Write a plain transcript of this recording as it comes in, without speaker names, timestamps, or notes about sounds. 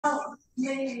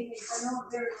Yeah. I know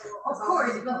very well. Of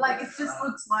course, but like it just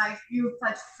looks like you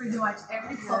touched pretty much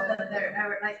every club that there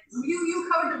ever like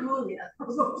you covered the rule yet.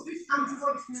 Unfortunately,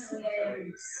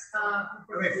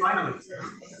 Okay, finally.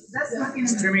 That's not gonna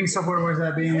Streaming software was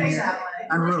being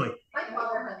unruly.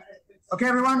 Okay,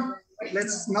 everyone,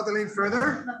 let's not delay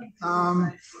further. Let me.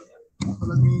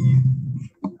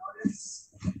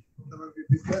 That will be a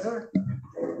bit better.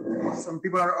 Some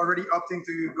people are already opting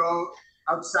to go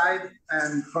outside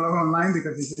and follow online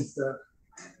because it's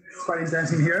quite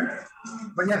intense in here.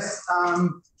 But yes, I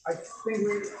think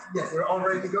we're all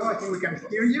ready to go. I think we can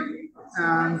hear you.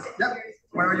 And yeah,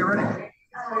 when are you ready?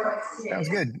 Sounds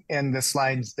good. And the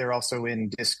slides, they're also in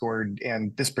Discord,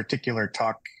 and this particular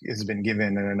talk has been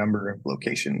given in a number of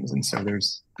locations. And so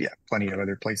there's plenty of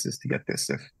other places to get this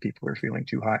if people are feeling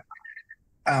too hot.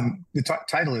 The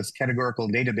title is Categorical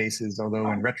Databases,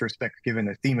 although in retrospect, given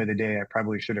the theme of the day, I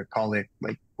probably should have called it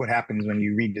like what happens when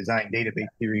you redesign database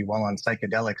theory while on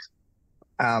psychedelics,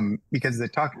 because the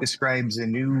talk describes a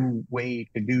new way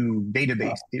to do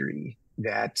database theory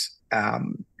that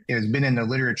has been in the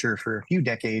literature for a few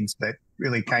decades, but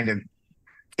really kind of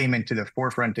came into the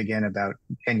forefront again about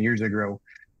 10 years ago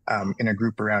in a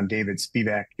group around David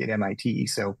Spivak at MIT.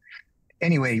 So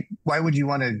anyway, why would you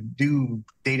want to do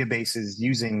databases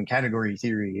using category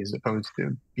theory as opposed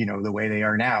to, the way they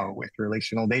are now with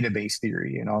relational database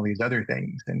theory and all these other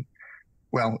things? And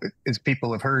well, as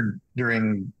people have heard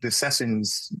during the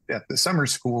sessions at the summer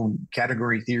school,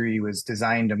 category theory was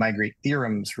designed to migrate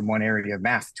theorems from one area of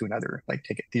math to another, like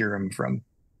take a theorem from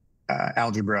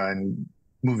algebra and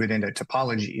move it into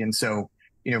topology. And so,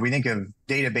 we think of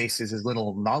databases as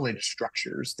little knowledge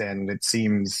structures, then it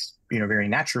seems, very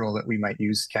natural that we might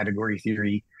use category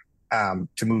theory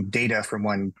to move data from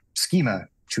one schema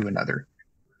to another.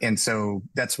 And so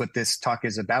that's what this talk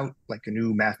is about, like a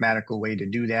new mathematical way to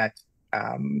do that.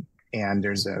 And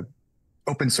there's a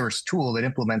open source tool that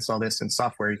implements all this in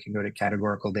software. You can go to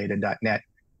categoricaldata.net.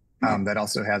 That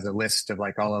also has a list of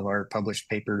like all of our published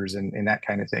papers and that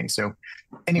kind of thing. So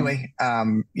anyway,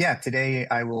 today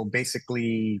I will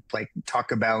basically like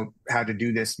talk about how to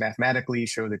do this mathematically,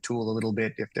 show the tool a little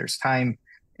bit if there's time.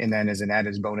 And then as an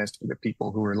added bonus for the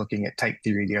people who were looking at type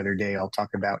theory the other day, I'll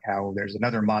talk about how there's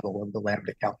another model of the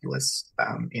lambda calculus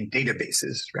in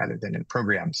databases rather than in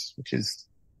programs, which is,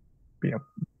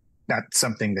 not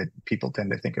something that people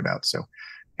tend to think about. So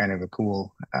kind of a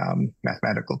cool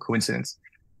mathematical coincidence.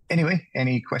 Anyway,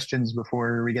 any questions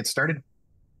before we get started?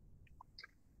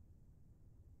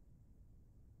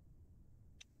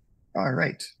 All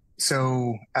right.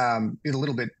 So a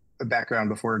little bit of background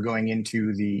before going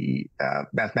into the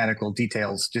mathematical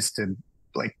details, just to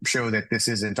like show that this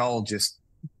isn't all just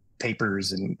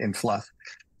papers and fluff.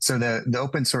 So the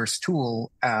open source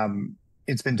tool,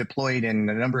 it's been deployed in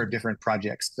a number of different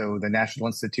projects. So the National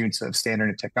Institutes of Standard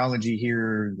and Technology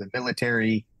here, the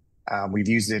military, we've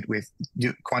used it with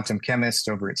quantum chemists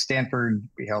over at Stanford.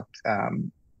 We helped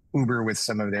Uber with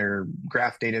some of their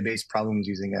graph database problems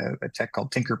using a tech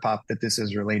called Tinkerpop that this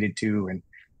is related to, and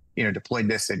deployed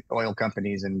this at oil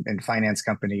companies and finance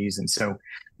companies. And so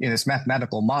this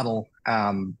mathematical model,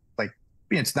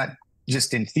 it's not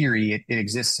just in theory, it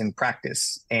exists in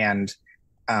practice. And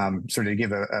sort of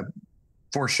give a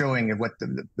foreshowing of what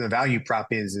the value prop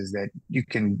is that you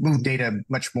can move data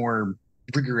much more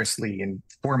rigorously and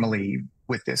formally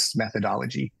with this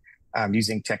methodology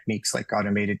using techniques like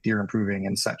automated theorem proving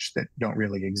and such that don't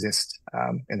really exist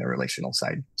in the relational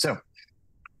side. So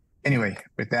anyway,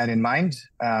 with that in mind,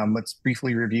 let's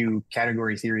briefly review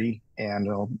category theory, and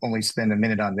I'll only spend a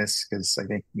minute on this because I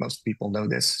think most people know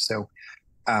this. So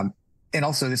and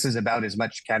also, this is about as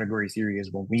much category theory as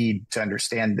we'll need to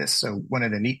understand this. So one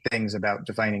of the neat things about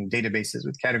defining databases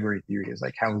with category theory is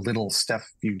like how little stuff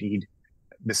you need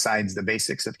besides the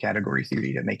basics of category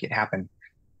theory to make it happen.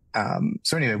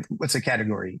 So anyway, what's a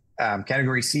category?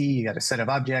 Category C, you got a set of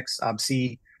objects,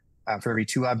 ob-C. For every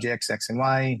two objects, X and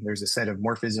Y, there's a set of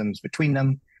morphisms between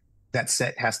them. That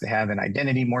set has to have an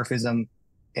identity morphism.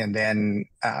 And then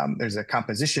there's a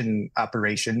composition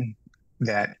operation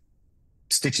that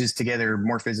stitches together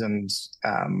morphisms,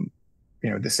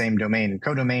 the same domain and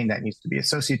codomain. That needs to be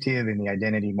associative, and the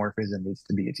identity morphism needs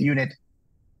to be its unit.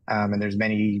 And there's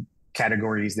many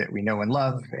categories that we know and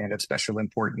love, and of special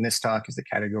import in this talk is the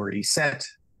category set.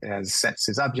 It has sets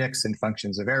as objects and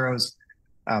functions of arrows.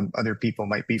 Other people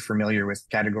might be familiar with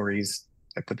categories.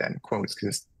 I put that in quotes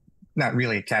because it's not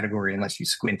really a category unless you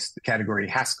squint. The category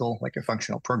Haskell, like a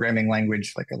functional programming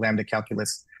language, like a lambda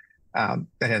calculus, that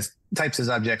has types as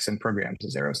objects and programs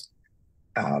as arrows.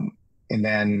 And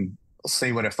then I'll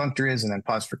say what a functor is and then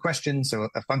pause for questions. So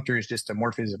a functor is just a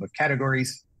morphism of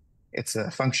categories. It's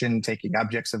a function taking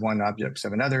objects of one, objects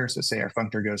of another. So say our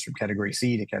functor goes from category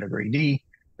C to category D.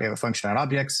 We have a function on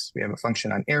objects. We have a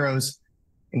function on arrows.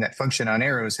 And that function on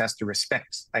arrows has to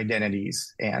respect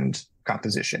identities and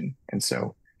composition. And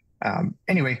so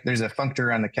anyway, there's a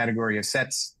functor on the category of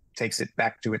sets, takes it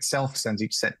back to itself, sends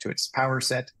each set to its power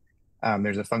set.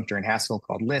 There's a functor in Haskell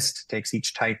called list, takes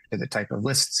each type to the type of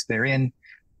lists they're in.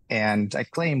 And I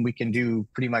claim we can do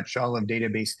pretty much all of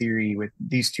database theory with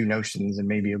these two notions and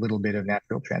maybe a little bit of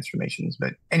natural transformations.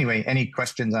 But anyway, any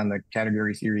questions on the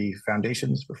category theory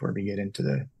foundations before we get into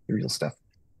the real stuff?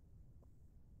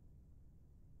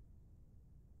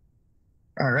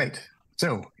 All right,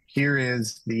 so here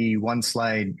is the one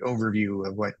slide overview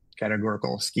of what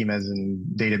categorical schemas and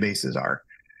databases are.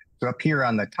 So up here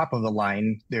on the top of the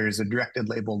line, there's a directed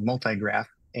labeled multigraph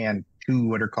and two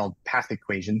what are called path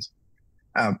equations.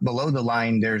 Below the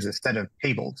line, there's a set of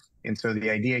tables. And so the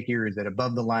idea here is that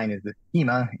above the line is the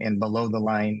schema and below the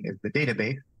line is the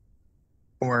database.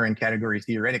 Or in category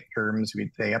theoretic terms,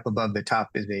 we'd say up above the top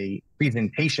is a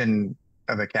presentation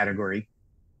of a category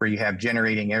where you have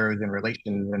generating arrows and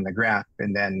relations in the graph,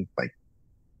 and then like,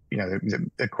 you know, the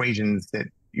equations that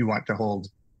you want to hold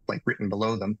like written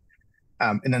below them.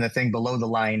 And then the thing below the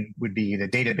line would be the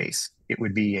database. It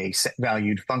would be a set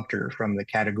valued functor from the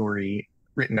category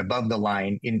written above the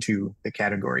line into the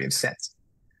category of sets.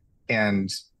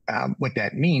 And what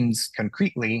that means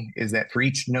concretely is that for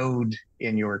each node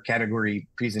in your category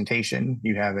presentation,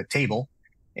 you have a table.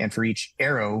 And for each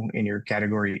arrow in your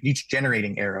category, each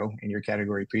generating arrow in your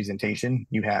category presentation,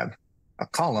 you have a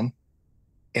column.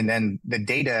 And then the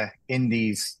data in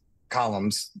these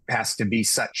columns has to be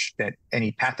such that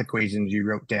any path equations you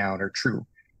wrote down are true.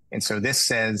 And so this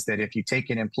says that if you take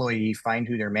an employee, find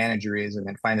who their manager is, and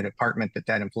then find the department that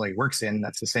that employee works in,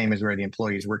 that's the same as where the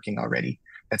employee is working already.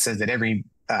 That says that every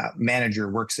manager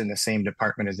works in the same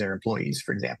department as their employees,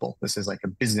 for example. This is like a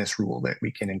business rule that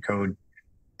we can encode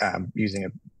using a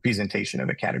presentation of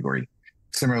a category.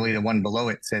 Similarly, the one below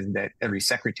it says that every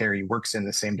secretary works in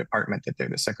the same department that they're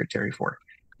the secretary for.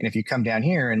 And if you come down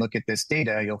here and look at this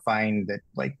data, you'll find that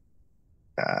like,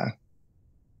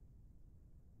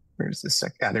 where's this?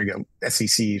 There you go,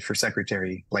 SEC for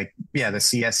secretary. Like, yeah, the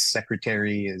CS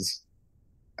secretary is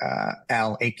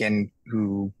Al Aiken,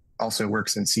 who also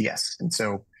works in CS. And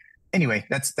so anyway,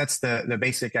 that's the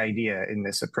basic idea in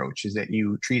this approach, is that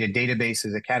you treat a database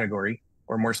as a category,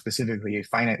 or more specifically, a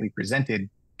finitely presented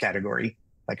category,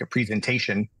 like a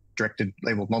presentation, directed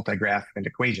labeled multigraph and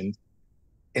equations.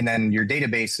 And then your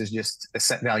database is just a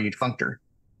set valued functor,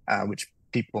 which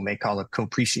people may call a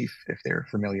co-presheaf if they're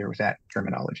familiar with that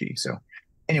terminology. So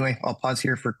anyway, I'll pause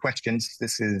here for questions.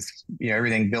 This is, you know,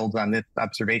 everything builds on this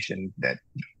observation that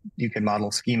you can model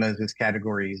schemas as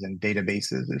categories and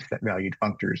databases as set valued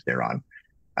functors thereon.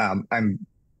 I'm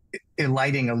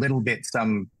enlightening a little bit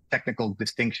some technical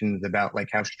distinctions about like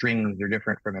how strings are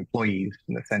different from employees,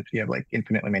 in the sense you have like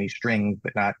infinitely many strings,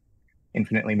 but not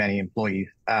infinitely many employees.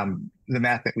 The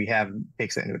math that we have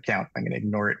takes that into account. I'm going to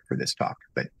ignore it for this talk.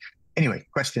 But anyway,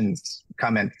 questions,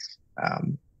 comments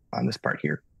on this part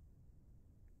here?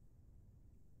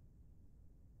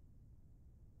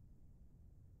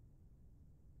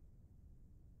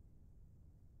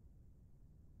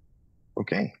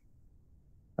 Okay,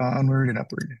 onward and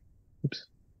upward. Oops.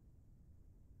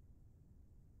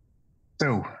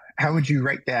 So how would you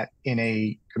write that in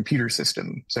a computer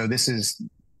system? So this is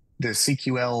the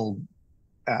CQL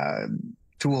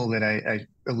tool that I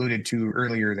alluded to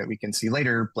earlier that we can see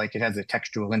later. Like, it has a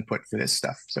textual input for this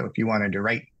stuff. So if you wanted to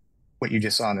write what you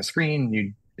just saw on the screen,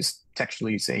 you'd just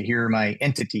textually say, here are my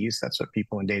entities. That's what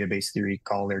people in database theory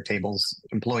call their tables: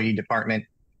 employee, department.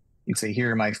 You'd say,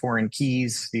 here are my foreign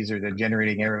keys. These are the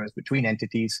generating arrows between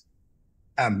entities.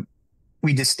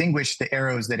 We distinguish the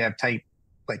arrows that have type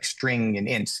like string and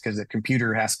ints, because the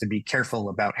computer has to be careful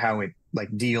about how it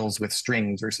like deals with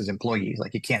strings versus employees.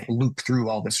 Like, it can't loop through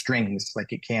all the strings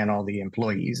like it can all the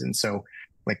employees. And so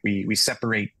like we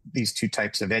separate these two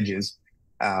types of edges.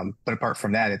 But apart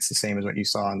from that, it's the same as what you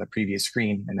saw on the previous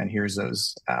screen. And then here's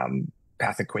those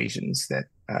path equations that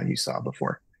you saw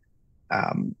before.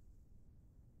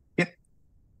 Yep,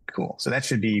 cool. So that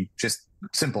should be just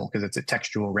simple, because it's a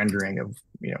textual rendering of,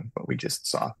 you know, what we just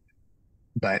saw.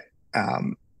 But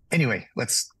anyway,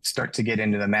 let's start to get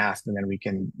into the math, and then we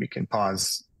can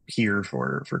pause here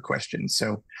for questions.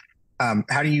 So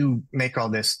how do you make all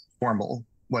this formal,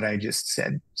 what I just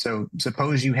said? So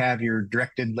suppose you have your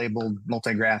directed labeled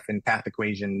multigraph and path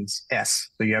equations S.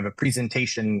 So you have a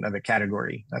presentation of a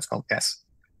category, that's called S.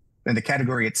 And the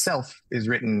category itself is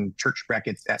written church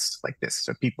brackets S like this.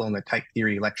 So people in the type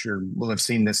theory lecture will have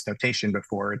seen this notation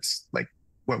before. It's like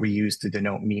what we use to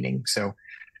denote meaning. So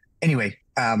anyway,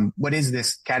 what is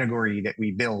this category that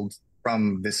we build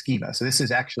from the schema? So this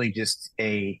is actually just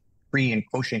a pre and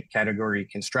quotient category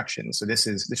construction. So this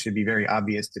should be very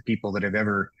obvious to people that have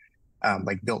ever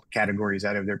like built categories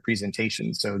out of their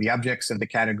presentation. So the objects of the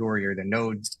category are the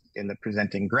nodes in the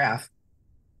presenting graph.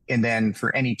 And then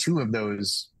for any two of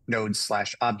those nodes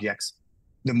 / objects,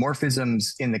 the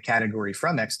morphisms in the category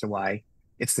from X to Y,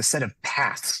 it's the set of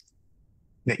paths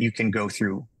that you can go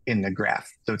through in the graph.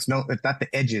 So it's not the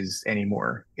edges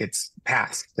anymore, it's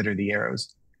paths that are the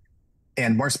arrows.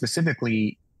 And more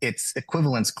specifically, it's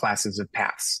equivalence classes of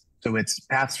paths. So it's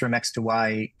paths from X to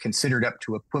Y considered up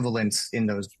to equivalence in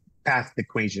those path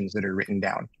equations that are written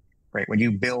down, right? When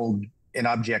you build an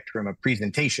object from a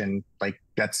presentation, like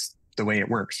that's the way it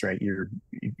works, right?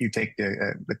 You take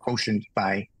the quotient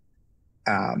by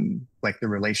like the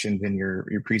relations in your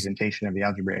presentation of the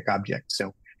algebraic object.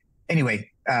 So anyway,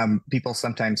 people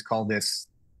sometimes call this,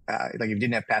 like if you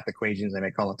didn't have path equations, they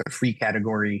might call it the free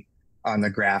category on the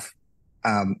graph.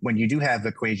 When you do have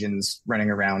equations running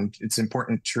around, it's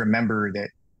important to remember that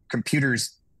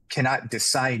computers cannot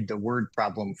decide the word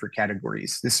problem for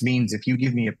categories. This means if you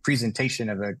give me a presentation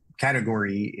of a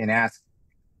category and ask,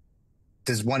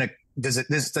 does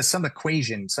some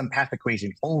equation, some path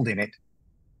equation hold in it,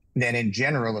 then in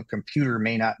general, a computer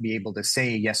may not be able to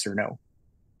say yes or no.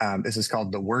 This is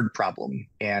called the word problem.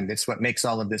 And it's what makes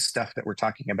all of this stuff that we're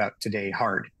talking about today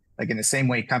hard. Like in the same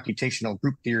way, computational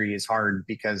group theory is hard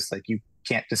because like you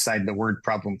can't decide the word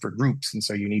problem for groups. And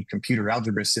so you need computer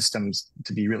algebra systems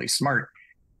to be really smart.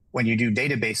 When you do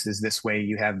databases this way,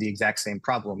 you have the exact same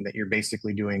problem that you're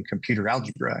basically doing computer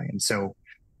algebra. And so,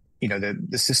 you know,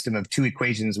 the system of two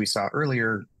equations we saw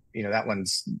earlier, you know, that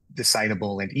one's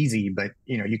decidable and easy, but,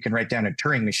 you know, you can write down a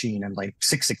Turing machine and like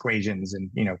 6 equations and,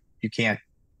 you know, you can't,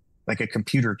 like a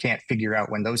computer can't figure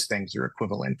out when those things are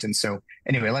equivalent. And so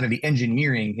anyway, a lot of the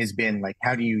engineering has been like,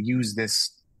 how do you use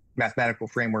this mathematical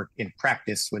framework in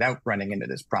practice without running into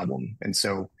this problem? And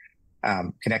so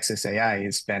Connexus AI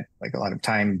has spent like a lot of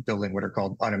time building what are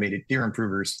called automated theorem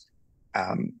provers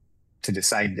to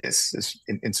decide this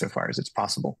insofar as it's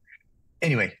possible.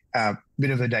 Anyway,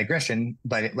 bit of a digression,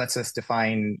 but it lets us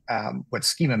define what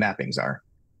schema mappings are.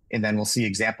 And then we'll see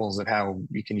examples of how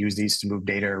you can use these to move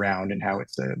data around and how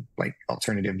it's a like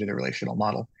alternative to the relational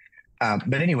model.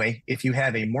 But anyway, if you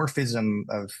have a morphism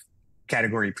of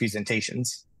category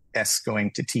presentations, S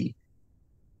going to T,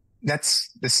 that's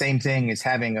the same thing as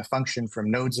having a function from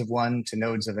nodes of one to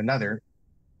nodes of another,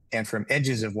 and from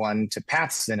edges of one to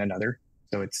paths in another.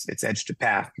 So it's edge to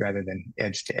path rather than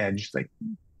edge to edge, like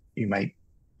you might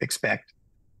expect.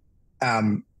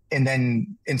 And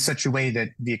then in such a way that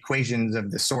the equations of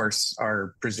the source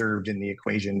are preserved in the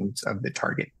equations of the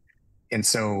target. And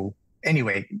so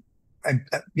anyway,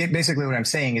 basically what I'm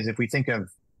saying is if we think of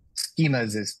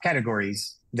schemas as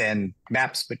categories, then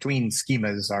maps between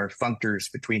schemas are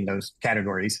functors between those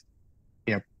categories,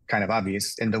 you know, kind of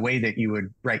obvious. And the way that you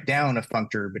would write down a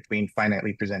functor between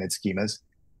finitely presented schemas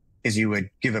is you would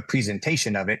give a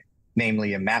presentation of it,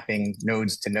 namely a mapping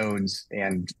nodes to nodes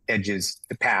and edges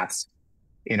to paths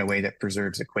in a way that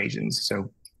preserves equations.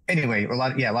 So anyway, a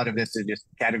lot of this is just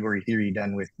category theory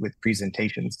done with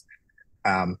presentations.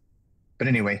 But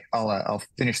anyway, I'll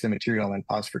finish the material and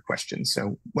pause for questions.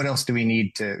 So what else do we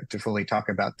need to fully talk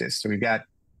about this? So we've got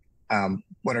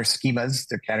what are schemas,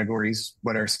 they're categories,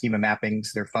 what are schema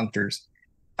mappings, they're functors.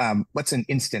 What's an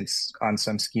instance on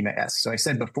some schema S? So I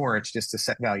said before, it's just a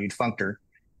set valued functor,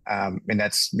 and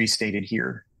that's restated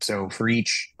here. So for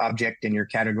each object in your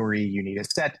category, you need a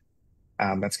set.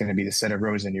 That's going to be the set of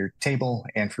rows in your table.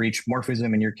 And for each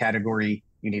morphism in your category,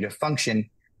 you need a function.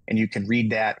 And you can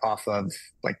read that off of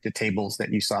like the tables that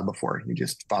you saw before. You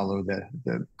just follow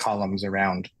the columns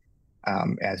around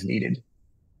as needed.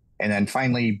 And then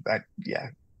finally,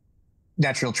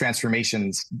 natural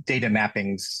transformations, data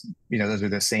mappings, you know, those are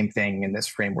the same thing in this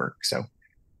framework. So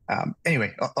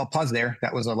anyway, I'll pause there.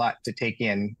 That was a lot to take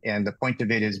in. And the point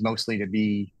of it is mostly to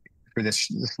be, for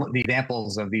the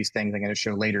examples of these things I'm going to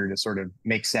show later to sort of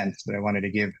make sense, but I wanted to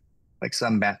give like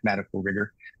some mathematical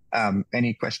rigor.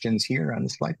 Any questions here on the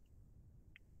slide?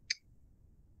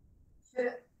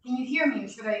 Can you hear me?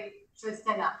 Should I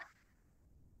stand up?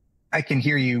 I can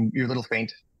hear you. You're a little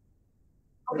faint.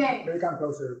 Okay. Maybe come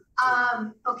closer.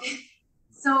 Okay.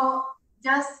 So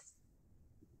just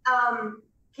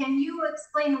can you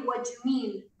explain what you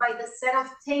mean by the set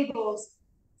of tables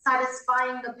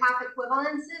satisfying the path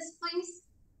equivalences, please?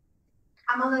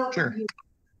 I'm a little confused.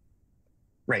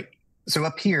 Right. So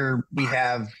up here we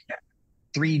have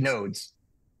 3 nodes.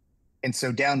 And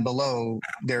so down below,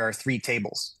 there are 3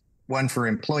 tables, one for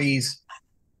employees,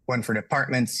 one for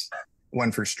departments,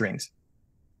 one for strings.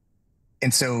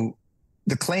 And so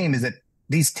the claim is that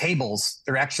these tables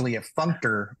are actually a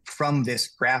functor from this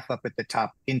graph up at the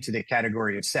top into the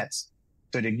category of sets.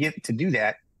 So to do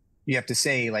that, you have to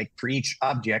say, like, for each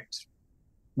object,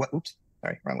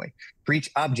 for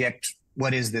each object,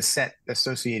 what is the set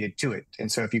associated to it? And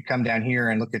so if you come down here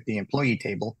and look at the employee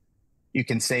table, you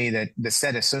can say that the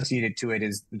set associated to it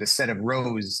is the set of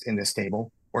rows in this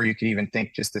table, or you could even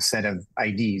think just the set of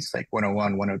IDs, like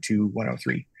 101, 102,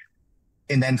 103.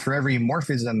 And then for every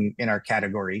morphism in our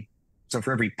category, so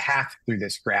for every path through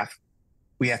this graph,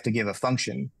 we have to give a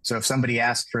function. So if somebody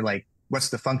asks for, like, what's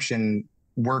the function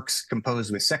works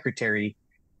composed with secretary,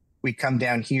 we come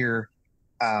down here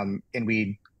and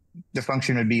the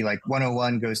function would be like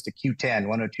 101 goes to Q10,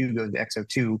 102 goes to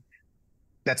X02.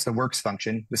 That's the works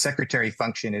function. The secretary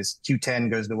function is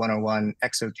Q10 goes to 101,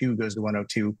 X02 goes to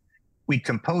 102. We'd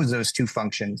compose those two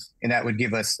functions, and that would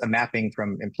give us a mapping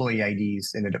from employee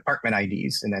IDs and the department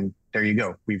IDs. And then there you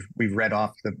go. We've read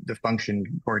off the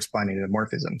function corresponding to the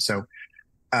morphism. So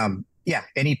yeah,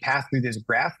 any path through this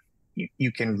graph,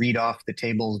 you can read off the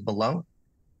tables below.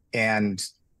 And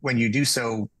when you do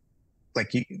so,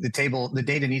 like the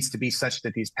data needs to be such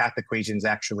that these path equations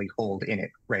actually hold in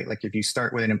it, right? Like if you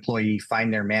start with an employee,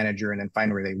 find their manager, and then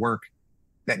find where they work,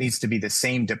 that needs to be the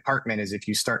same department as if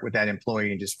you start with that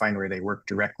employee and just find where they work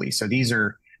directly. So these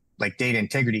are like data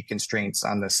integrity constraints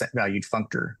on the set valued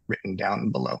functor written down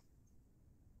below.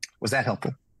 Was that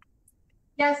helpful?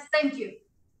 Yes, thank you.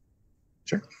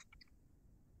 Sure.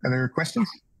 Other questions?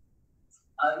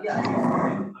 Yeah.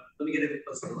 Let me get a bit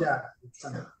closer.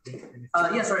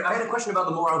 Yeah, sorry. I had a question about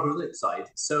the more algorithmic side.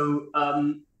 So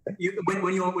when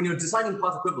you're designing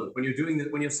path equivalent,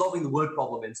 when you're solving the word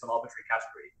problem in some arbitrary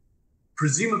category,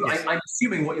 presumably, yes. I'm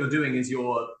assuming what you're doing is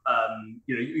you're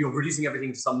reducing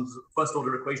everything to some first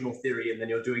order equational theory, and then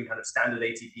you're doing kind of standard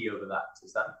ATP over that.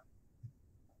 Is that?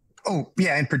 Oh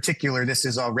yeah. In particular, this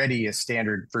is already a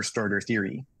standard first order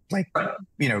theory. Like, right.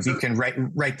 So, you can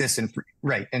write this and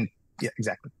and yeah,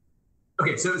 exactly.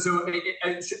 Okay, so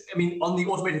I mean, on the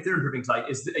automated theorem proving side,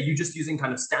 are you just using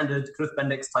kind of standard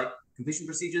Knuth-Bendix type completion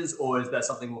procedures, or is there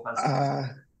something more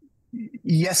fancy?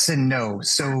 Yes and no.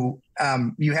 So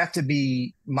you have to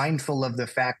be mindful of the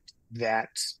fact that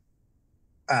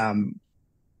in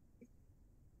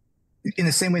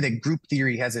the same way that group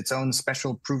theory has its own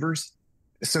special provers,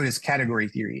 so does category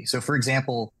theory. So for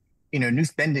example,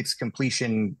 Knuth-Bendix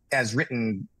completion as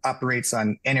written operates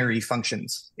on n-ary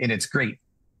functions, and it's great.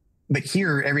 But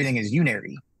here, everything is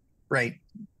unary, right?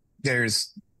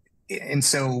 And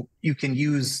so you can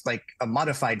use like a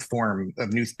modified form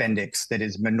of Knuth-Bendix that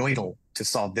is monoidal to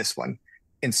solve this one.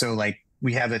 And so like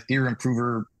we have a theorem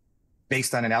prover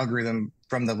based on an algorithm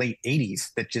from the late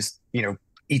 80s that just,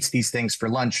 eats these things for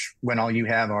lunch when all you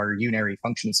have are unary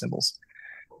function symbols.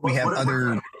 We have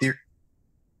other...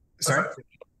 Sorry?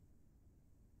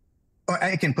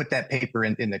 I can put that paper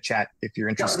in the chat if you're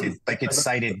interested. Like it's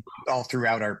cited all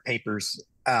throughout our papers.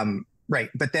 Right.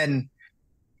 But then,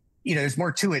 there's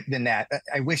more to it than that.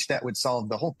 I wish that would solve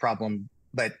the whole problem.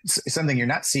 But something you're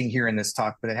not seeing here in this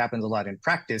talk, but it happens a lot in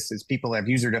practice, is people have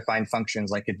user-defined functions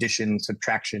like addition,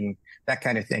 subtraction, that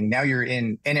kind of thing. Now you're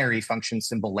in n-ary function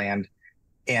symbol land.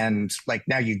 And like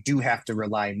now you do have to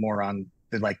rely more on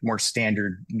the like more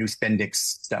standard Knuth-Bendix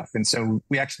stuff. And so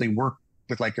we actually work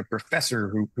with like a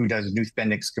professor who does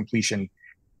Knuth-Bendix completion,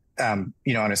 on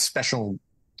a special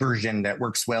version that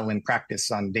works well in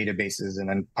practice on databases and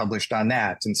then published on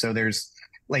that. And so there's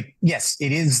like, yes,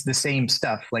 it is the same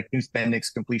stuff like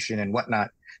Knuth-Bendix completion and whatnot,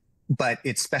 but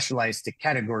it's specialized to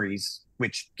categories,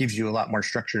 which gives you a lot more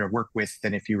structure to work with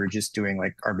than if you were just doing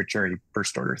like arbitrary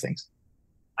first order things.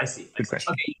 I see. Good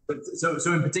question. Okay, but so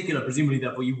in particular, presumably,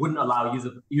 therefore, you wouldn't allow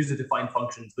user-defined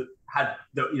functions that had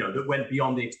that went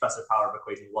beyond the expressive power of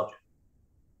equation logic.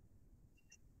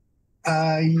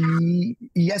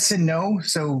 Yes and no.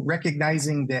 So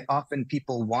recognizing that often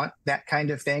people want that kind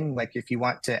of thing, like if you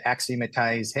want to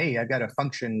axiomatize, hey, I've got a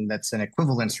function that's an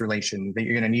equivalence relation, that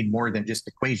you're going to need more than just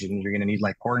equations. You're going to need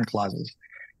like Horn clauses.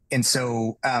 And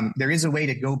so there is a way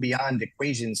to go beyond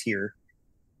equations here.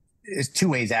 There's two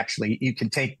ways, actually. You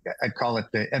can take, I'd call it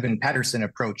the Evan Patterson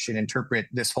approach, and interpret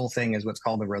this whole thing as what's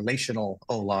called a relational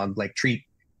O-log, like treat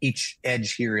each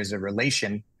edge here as a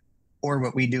relation. Or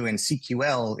what we do in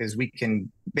CQL is we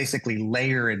can basically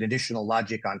layer an additional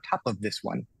logic on top of this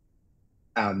one,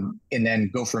 and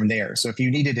then go from there. So if you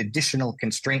needed additional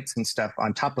constraints and stuff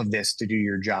on top of this to do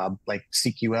your job, like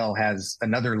CQL has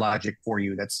another logic for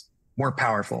you that's more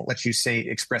powerful, lets you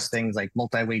express things like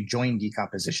multi-way join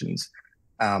decompositions.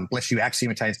 lets you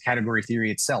axiomatize category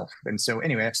theory itself. And so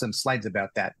anyway, I have some slides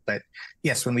about that. But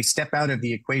yes, when we step out of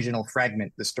the equational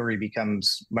fragment, the story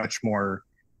becomes much more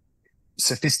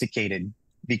sophisticated,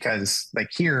 because like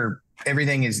here,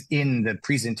 everything is in the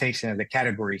presentation of the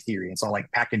category theory. It's all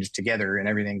like packaged together and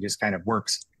everything just kind of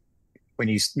works. When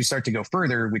you start to go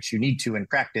further, which you need to in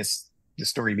practice, the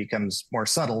story becomes more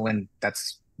subtle, and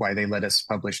that's why they let us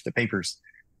publish the papers.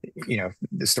 You know, if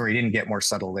the story didn't get more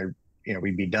subtle, there, you know,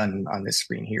 we'd be done on this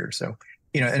screen here. So,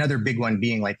 you know, another big one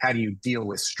being like, how do you deal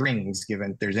with strings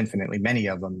given there's infinitely many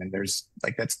of them, and there's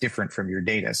like, that's different from your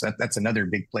data. So that's another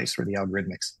big place where the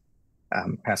algorithmics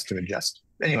has to adjust.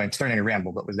 Anyway, I'm starting to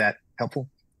ramble, but was that helpful?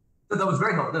 That was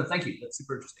very helpful. No, thank you. That's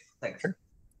super interesting. Thanks. Sure.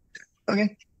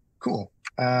 Okay, cool.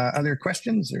 Other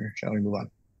questions, or shall we move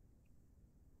on?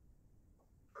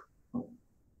 All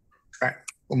right,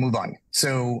 we'll move on.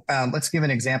 So let's give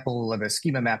an example of a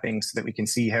schema mapping so that we can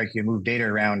see how you can move data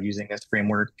around using this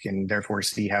framework, and therefore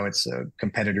see how it's a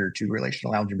competitor to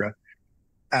relational algebra.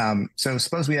 So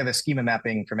suppose we have a schema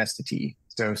mapping from S to T.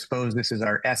 So suppose this is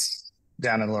our S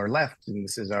down in the lower left, and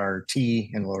this is our T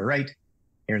in the lower right.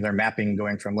 Here's our mapping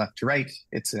going from left to right.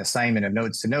 It's an assignment of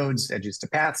nodes to nodes, edges to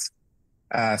paths,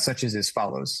 such as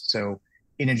follows. So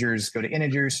integers go to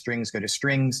integers, strings go to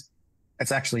strings.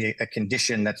 That's actually a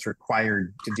condition that's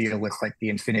required to deal with like the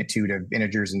infinitude of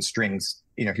integers and strings.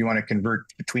 You know, if you want to convert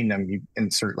between them, you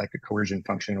insert like a coercion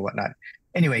function or whatnot.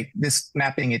 Anyway, this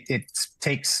mapping, it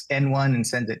takes N1 and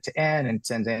sends it to N, and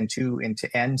sends N2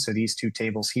 into N. So these two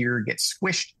tables here get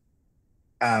squished.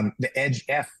 The edge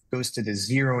F goes to the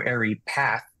zero array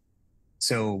path.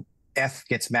 So F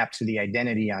gets mapped to the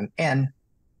identity on N,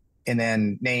 and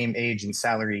then name, age, and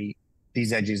salary,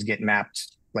 these edges get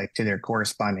mapped like to their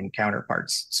corresponding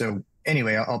counterparts. So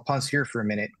anyway, I'll pause here for a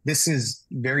minute. This is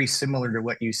very similar to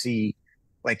what you see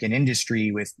like in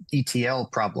industry with ETL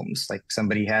problems. Like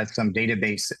somebody has some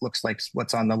database that looks like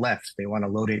what's on the left. They want to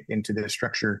load it into the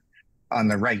structure on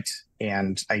the right.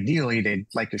 And ideally, they'd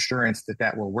like assurance that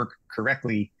that will work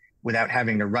correctly without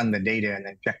having to run the data and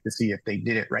then check to see if they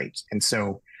did it right. And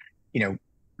so, you know,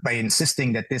 by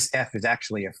insisting that this F is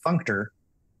actually a functor,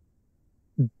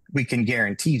 we can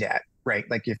guarantee that, right?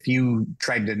 Like if you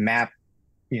tried to map,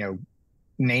 you know,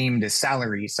 name to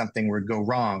salary, something would go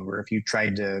wrong. Or if you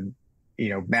tried to, you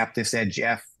know, map this edge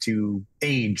F to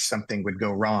age, something would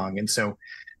go wrong. And so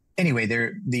anyway,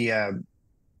 the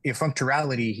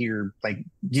functorality here like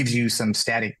gives you some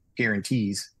static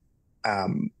guarantees.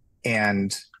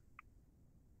 And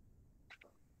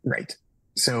right.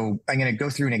 So I'm going to go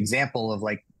through an example of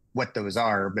like what those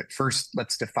are, but first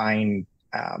let's define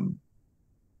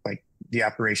like the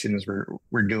operations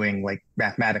we're doing like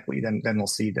mathematically, then we'll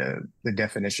see the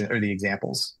definition or the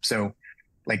examples. So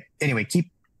like, anyway,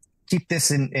 keep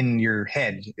this in your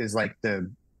head is like the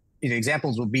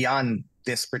examples will be on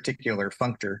this particular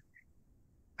functor,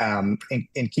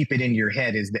 and keep it in your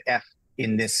head is the F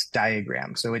in this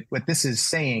diagram. So what this is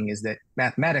saying is that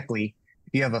mathematically,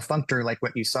 if you have a functor like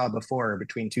what you saw before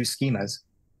between two schemas,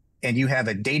 and you have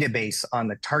a database on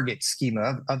the target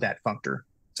schema of that functor,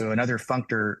 so another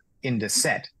functor into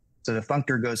set. So the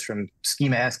functor goes from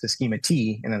schema S to schema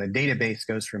T, and then the database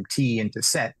goes from T into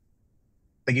set.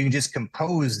 Like you can just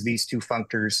compose these two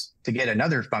functors to get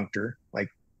another functor, like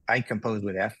I compose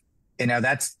with F, and now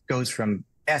that goes from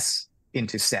S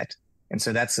into set. And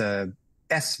so that's a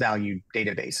S valued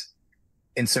database.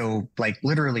 And so like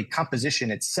literally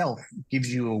composition itself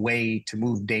gives you a way to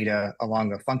move data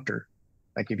along a functor.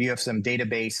 Like if you have some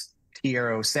database T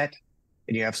arrow set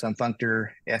and you have some functor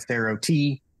S arrow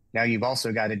T, now you've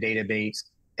also got a database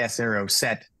S arrow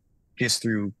set just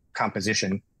through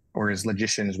composition, or as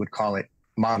logicians would call it,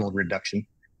 model reduction.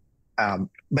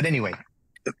 But anyway,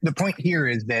 the point here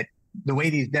is that the way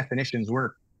these definitions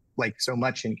work, like so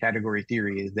much in category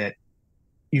theory, is that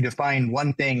you define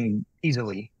one thing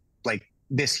easily, like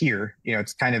this here. You know,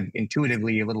 it's kind of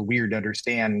intuitively a little weird to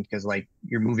understand because like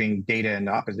you're moving data in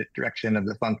the opposite direction of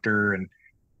the functor and,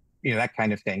 you know, that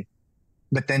kind of thing.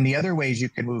 But then the other ways you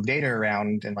can move data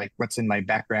around, and like what's in my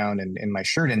background and in my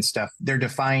shirt and stuff, they're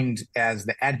defined as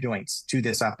the adjoints to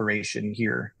this operation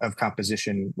here of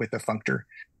composition with a functor.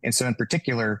 And so in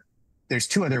particular, there's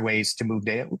two other ways to move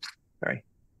data. Oops, sorry.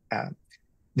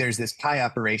 There's this pi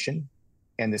operation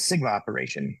and the sigma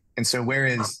operation. And so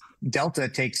whereas delta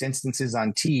takes instances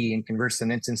on T and converts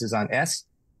them instances on S,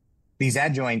 these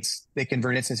adjoints, they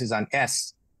convert instances on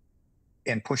S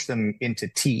and push them into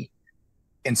T.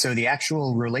 And so the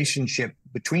actual relationship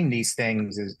between these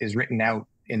things is written out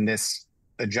in this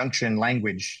adjunction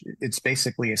language. It's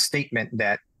basically a statement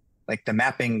that like the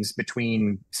mappings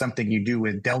between something you do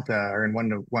with delta are in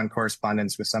one-to-one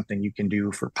correspondence with something you can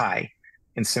do for pi.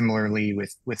 And similarly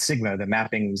with sigma, the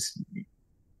mappings,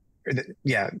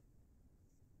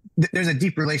 there's a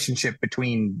deep relationship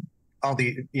between all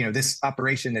the, this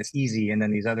operation that's easy and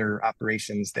then these other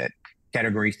operations that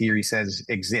category theory says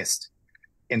exist.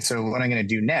 And so what I'm going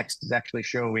to do next is actually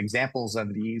show examples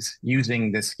of these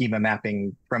using the schema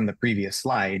mapping from the previous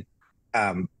slide,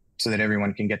 so that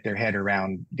everyone can get their head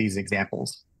around these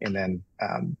examples. And then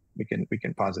we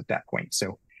can pause at that point.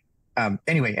 So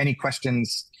anyway, any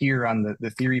questions here on the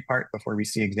theory part before we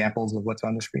see examples of what's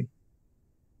on the screen?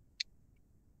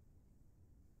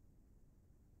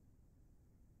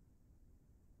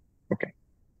 Okay.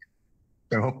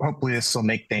 So hopefully this will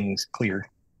make things clear.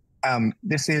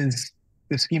 This is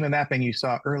the schema mapping you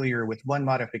saw earlier with one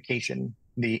modification.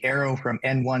 The arrow from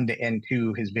N1 to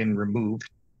N2 has been removed,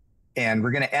 and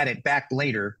we're going to add it back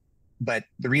later. But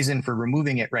the reason for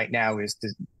removing it right now is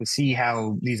to see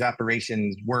how these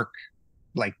operations work,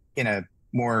 like in a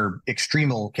more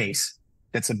extremal case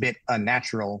that's a bit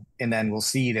unnatural. And then we'll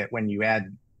see that when you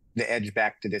add the edge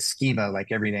back to this schema,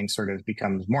 like everything sort of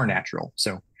becomes more natural.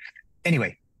 So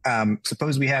anyway,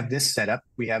 suppose we have this setup.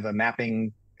 We have a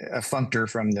mapping, a functor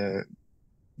from the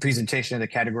presentation of the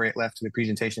category at left to the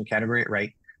presentation category at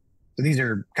right. So these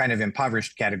are kind of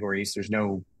impoverished categories. There's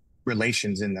no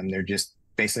relations in them. They're just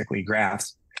basically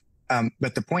graphs.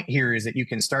 But the point here is that you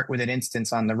can start with an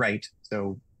instance on the right.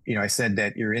 So, I said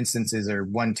that your instances are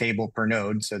one table per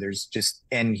node. So there's just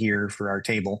n here for our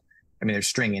table. I mean, there's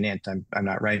string and int. I'm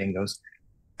not writing those.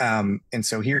 And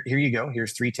so here you go.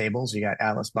 Here's 3 tables. You got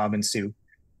Alice, Bob, and Sue.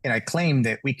 And I claim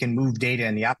that we can move data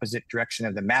in the opposite direction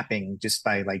of the mapping just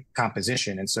by like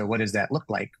composition. And so what does that look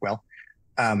like? Well,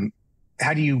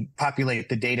 how do you populate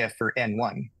the data for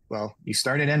N1? Well, you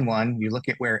start at N1, you look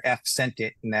at where F sent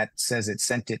it, and that says it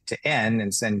sent it to N,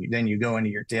 and then you go into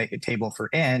your table for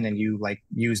N, and you like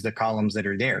use the columns that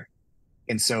are there.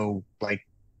 And so like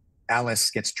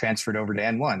Alice gets transferred over to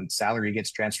N1, salary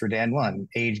gets transferred to N1,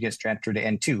 age gets transferred to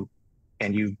N2,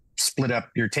 and you split up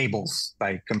your tables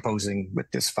by composing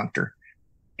with this functor.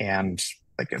 And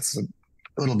like it's a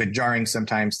little bit jarring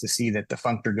sometimes to see that the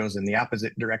functor goes in the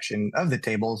opposite direction of the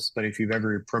tables. But if you've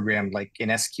ever programmed like in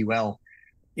SQL,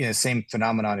 same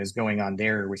phenomenon is going on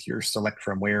there with your select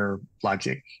from where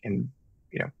logic, and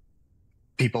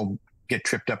people get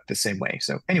tripped up the same way.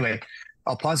 So anyway,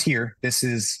 I'll pause here. This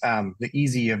is the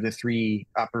easy of the 3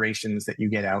 operations that you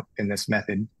get out in this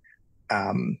method.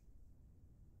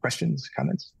 Questions,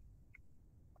 comments?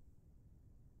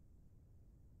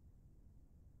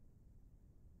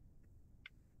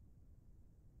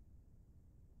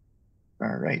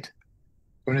 All right.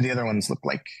 What do the other ones look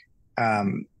like?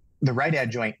 The right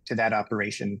adjoint to that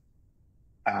operation,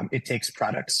 it takes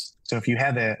products. So if you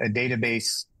have a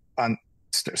database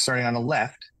starting on the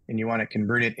left and you want to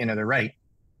convert it into the right,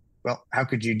 well, how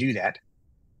could you do that?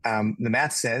 The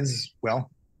math says,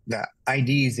 well, the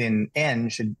IDs in N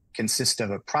should consist of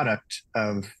a product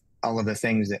of all of the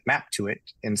things that map to it.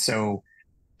 And so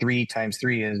 3 times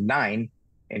 3 is 9,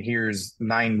 and here's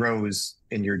 9 rows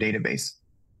in your database.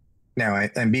 Now,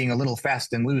 I'm being a little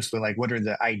fast and loose with like, what are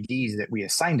the IDs that we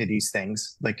assign to these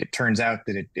things? Like it turns out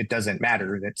that it doesn't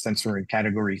matter, that since we're in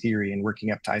category theory and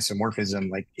working up to isomorphism,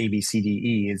 like A, B, C, D,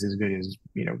 E is as good as,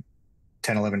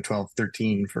 10, 11, 12,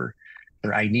 13 for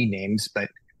ID names. But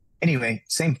anyway,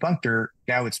 same functor,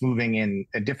 now it's moving in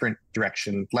a different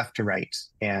direction, left to right,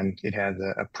 and it has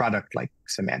a product like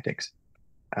semantics.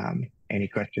 Any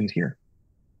questions here?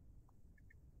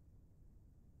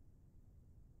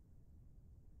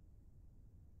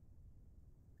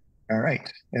 All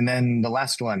right, and then the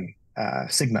last one,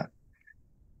 sigma.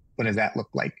 What does that look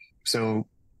like? So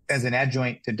as an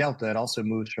adjoint to delta, it also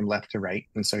moves from left to right.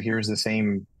 And so here's the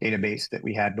same database that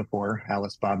we had before,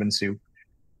 Alice, Bob, and Sue.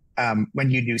 When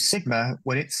you do sigma,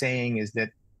 what it's saying is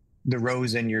that the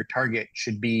rows in your target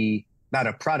should be not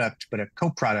a product, but a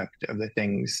co-product of the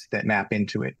things that map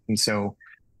into it. And so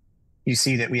you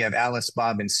see that we have Alice,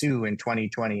 Bob, and Sue in 20,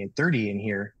 20, and 30 in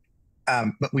here.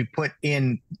 But we put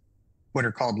in what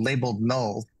are called labeled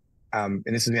null, and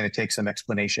this is going to take some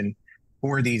explanation,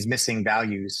 for these missing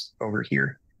values over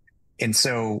here. And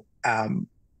so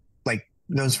like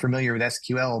those familiar with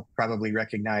SQL probably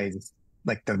recognize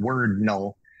like the word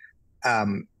null.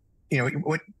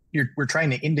 What we're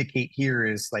trying to indicate here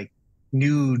is like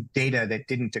new data that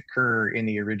didn't occur in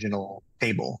the original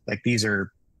table. Like these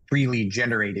are freely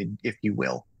generated, if you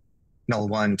will, null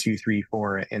 1, 2, 3,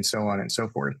 4, and so on and so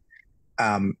forth.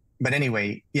 But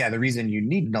anyway, yeah, the reason you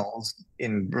need nulls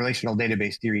in relational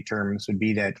database theory terms would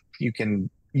be that you can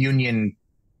union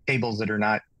tables that are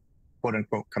not quote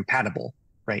unquote compatible,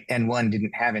 right? N1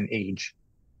 didn't have an age.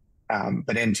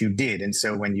 but N2 did. And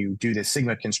so when you do the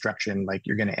sigma construction, like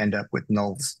you're going to end up with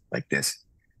nulls like this.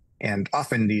 And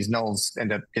often these nulls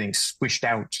end up getting squished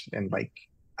out and like,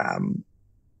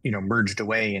 merged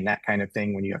away and that kind of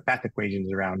thing when you have path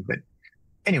equations around. But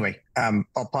anyway,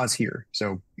 I'll pause here.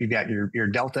 So you've got your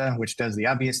delta, which does the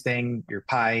obvious thing, your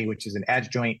pi, which is an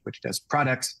adjoint, which does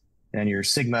products, and your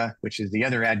sigma, which is the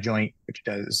other adjoint, which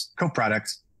does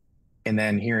coproducts. And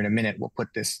then here in a minute, we'll put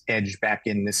this edge back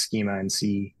in this schema and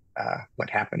see what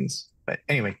happens. But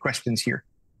anyway, questions here.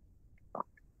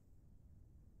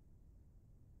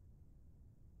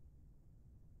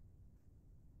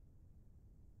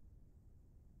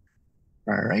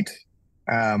 All right.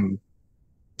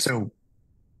 So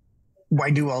why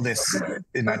do all this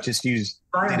and not just use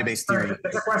database theory?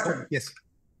 That's a question. Yes.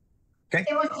 Okay.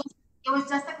 It was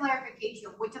just a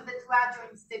clarification. Which of the two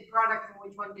adjoints did product and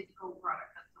which one did co-product?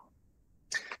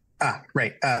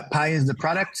 Right. Pi is the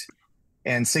product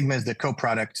and sigma is the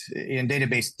coproduct. In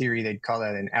database theory, they'd call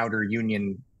that an outer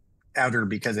union, outer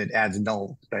because it adds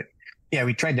null. But yeah,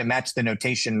 we tried to match the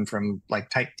notation from like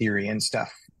type theory and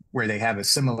stuff where they have a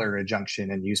similar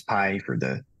adjunction and use pi for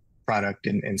the product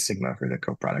and sigma for the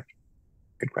coproduct.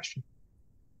 Good question.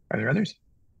 Are there others?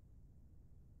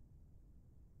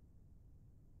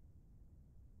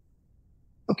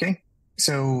 Okay.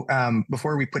 So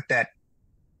before we put that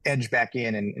edge back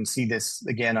in and see this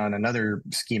again on another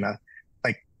schema,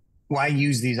 like why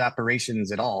use these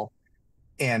operations at all?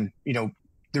 And,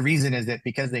 the reason is that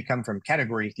because they come from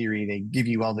category theory, they give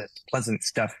you all this pleasant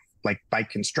stuff like by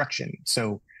construction.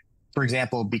 So for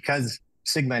example, because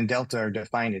sigma and delta are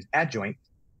defined as adjoint,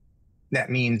 that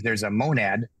means there's a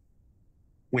monad,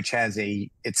 which has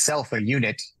itself a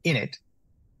unit in it.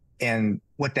 And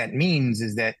what that means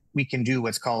is that we can do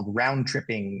what's called round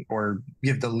tripping or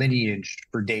give the lineage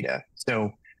for data.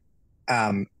 So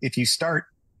if you start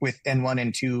with N1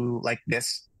 and 2 like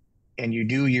this, and you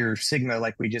do your sigma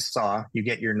like we just saw, you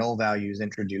get your null values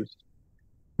introduced.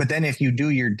 But then if you do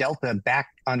your delta back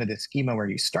onto the schema where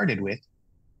you started with,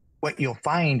 what you'll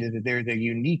find is that there's a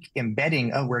unique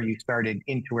embedding of where you started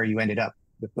into where you ended up,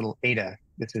 this little eta.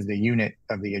 This is the unit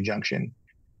of the adjunction.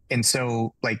 And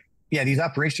so these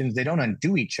operations, they don't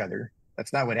undo each other.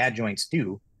 That's not what adjoints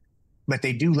do, but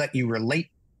they do let you relate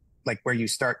like where you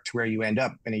start to where you end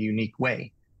up in a unique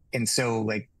way. And so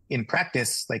in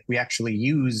practice, we actually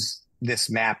use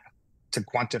this map to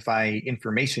quantify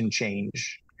information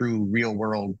change through real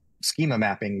world schema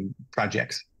mapping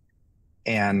projects.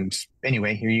 And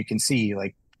anyway, here you can see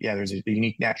there's a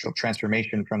unique natural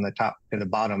transformation from the top to the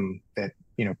bottom that,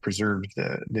 preserves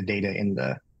the data in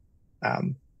the,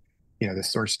 the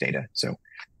source data. So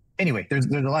anyway, there's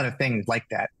a lot of things like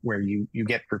that where you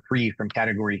get for free from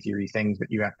category theory things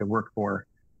that you have to work for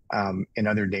in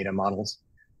other data models.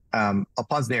 I'll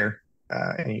pause there.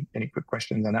 Any quick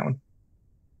questions on that one?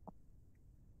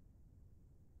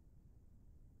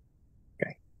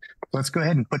 Okay, let's go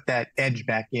ahead and put that edge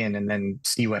back in and then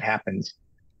see what happens.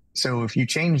 So if you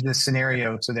change this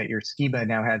scenario so that your schema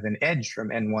now has an edge from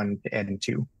N1 to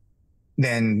N2,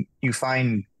 then you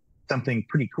find something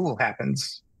pretty cool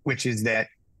happens, which is that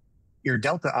your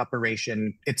delta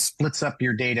operation, it splits up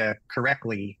your data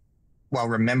correctly while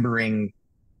remembering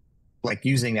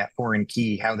using that foreign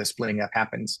key, how the splitting up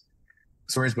happens.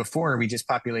 So whereas before we just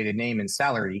populated name and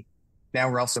salary, now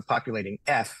we're also populating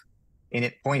F, and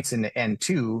it points into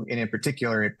N2, and in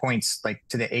particular, it points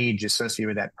to the age associated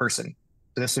with that person.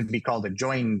 So this would be called a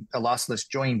lossless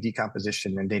join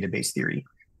decomposition in database theory.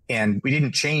 And we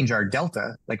didn't change our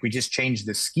delta, we just changed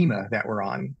the schema that we're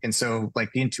on. And so the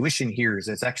intuition here is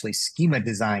it's actually schema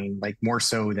design, more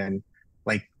so than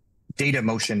data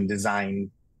motion design,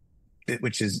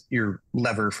 which is your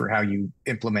lever for how you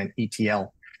implement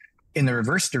ETL. In the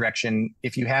reverse direction,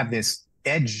 if you have this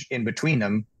edge in between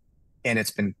them and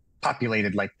it's been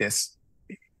populated like this,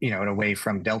 in a way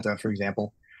from delta, for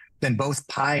example, then both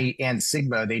pi and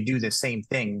sigma, they do the same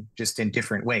thing, just in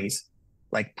different ways.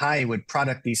 Pi would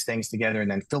product these things together and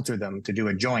then filter them to do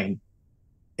a join.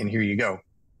 And here you go.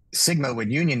 Sigma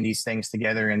would union these things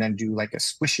together and then do a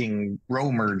squishing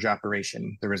row merge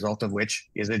operation, the result of which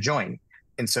is a join.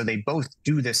 And so they both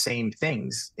do the same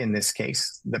things in this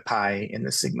case, the pi and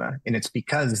the sigma. And it's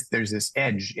because there's this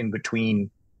edge in between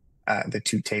the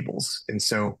two tables. And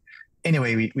so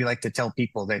anyway, we like to tell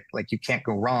people that you can't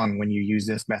go wrong when you use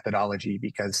this methodology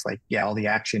because all the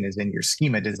action is in your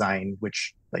schema design,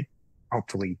 which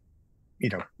hopefully,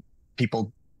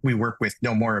 people we work with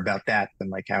know more about that than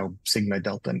how sigma,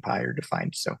 delta, and pi are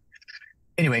defined. So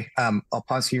anyway, I'll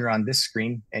pause here on this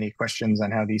screen. Any questions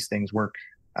on how these things work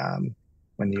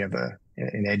when you have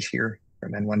an edge here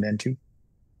from N1 to N2?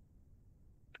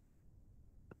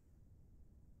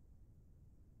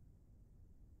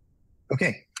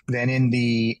 Okay, then in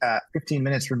the 15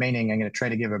 minutes remaining, I'm going to try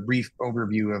to give a brief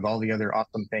overview of all the other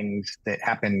awesome things that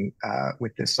happen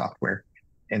with this software,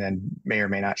 and then may or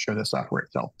may not show the software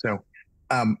itself. So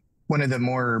one of the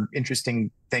more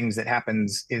interesting things that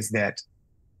happens is that,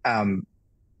 and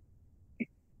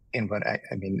what I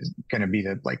mean is going to be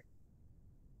the, like,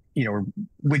 you know,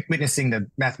 we're witnessing the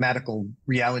mathematical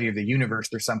reality of the universe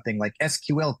or something. Like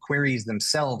SQL queries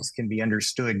themselves can be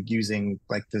understood using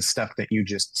like the stuff that you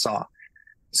just saw.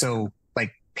 So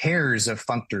like pairs of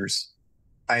functors,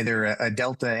 either a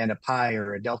delta and a pi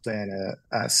or a delta and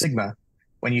a sigma,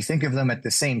 when you think of them at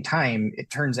the same time, it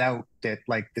turns out that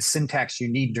like the syntax you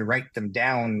need to write them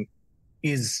down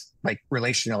is like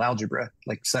relational algebra.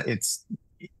 Like, so it's,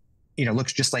 you know,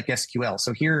 looks just like SQL.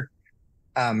 So here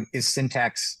is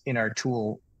syntax in our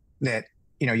tool that,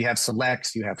 you know, you have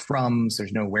selects, you have froms,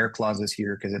 there's no where clauses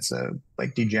here because it's a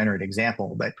like degenerate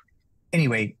example. But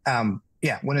anyway,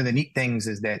 yeah, one of the neat things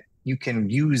is that you can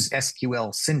use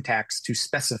SQL syntax to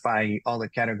specify all the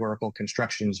categorical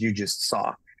constructions you just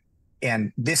saw.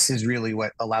 And this is really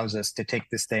what allows us to take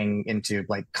this thing into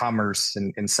like commerce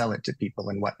and sell it to people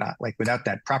and whatnot. Like without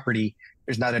that property,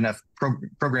 there's not enough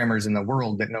programmers in the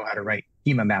world that know how to write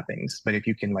schema mappings. But if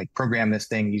you can like program this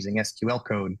thing using SQL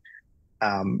code,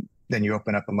 then you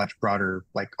open up a much broader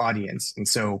like audience. And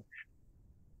so,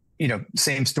 you know,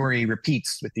 same story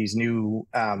repeats with these new,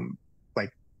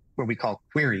 like what we call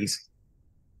queries.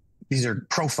 These are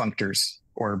profunctors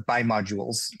or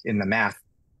bimodules in the math.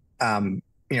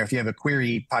 You know, if you have a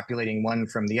query populating one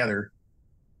from the other,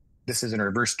 this is in a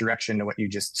reverse direction to what you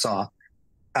just saw.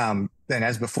 Then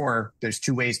as before, there's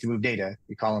two ways to move data.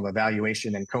 We call them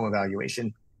evaluation and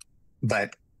co-evaluation,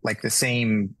 but like the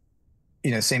same,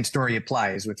 you know, same story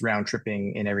applies with round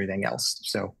tripping and everything else.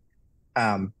 So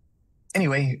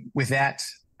anyway, with that,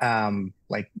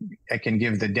 like I can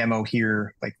give the demo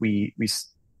here, like we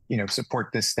you know, support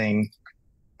this thing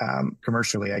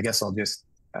commercially. I guess I'll just,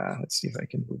 let's see if I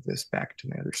can move this back to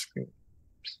my other screen.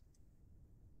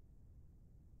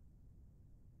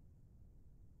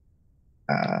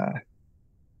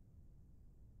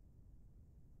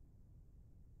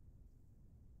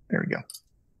 There we go.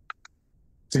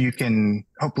 So you can,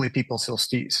 hopefully people still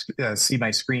see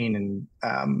my screen,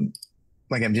 and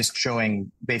like I'm just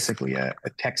showing basically a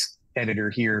text editor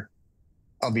here.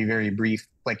 I'll be very brief.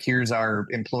 Like here's our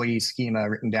employee schema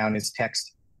written down as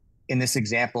text. In this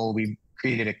example, we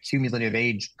created a cumulative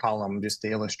age column just to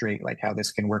illustrate like how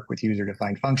this can work with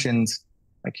user-defined functions.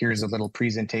 Like here's a little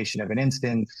presentation of an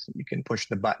instance. You can push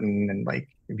the button and like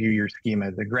view your schema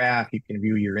as a graph. You can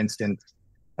view your instance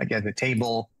like as a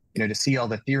table. You know, to see all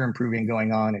the theorem proving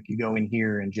going on, if you go in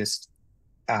here and just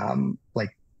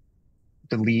like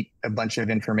delete a bunch of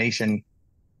information,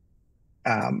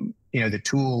 you know, the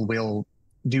tool will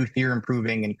do theorem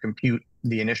proving and compute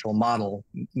the initial model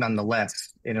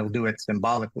nonetheless, and it'll do it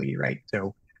symbolically, right?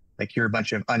 So like here are a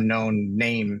bunch of unknown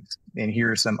names and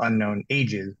here are some unknown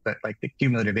ages, but like the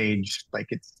cumulative age, like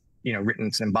it's, you know,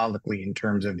 written symbolically in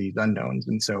terms of these unknowns.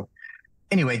 And so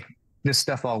anyway, this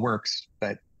stuff all works,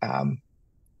 but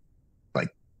like,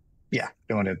 yeah,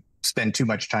 don't want to spend too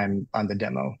much time on the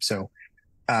demo. So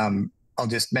I'll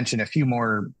just mention a few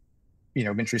more, you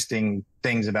know, interesting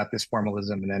things about this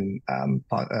formalism and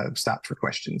then stop for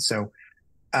questions. So,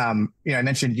 you know, I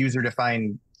mentioned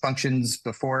user-defined functions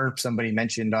before. Somebody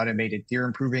mentioned automated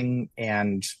theorem proving,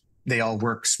 and they all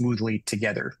work smoothly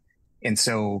together. And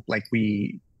so like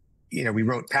we, you know, we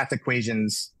wrote path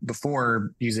equations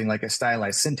before using like a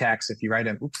stylized syntax. If you write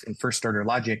them in first order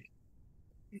logic,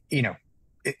 you know,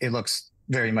 it looks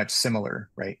very much similar,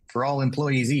 right? For all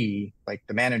employees E, like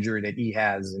the manager that E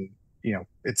has, and, you know,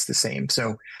 it's the same.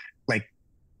 So like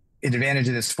an advantage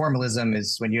of this formalism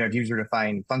is when you have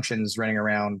user-defined functions running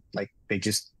around, like they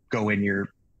just go in your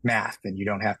math and you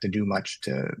don't have to do much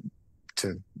to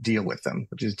deal with them,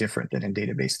 which is different than in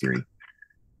database theory.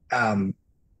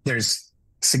 There's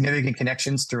significant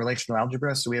connections to relational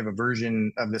algebra. So we have a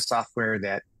version of the software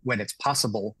that, when it's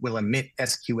possible, will emit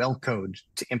SQL code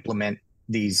to implement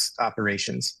these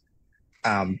operations.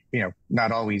 You know,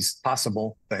 not always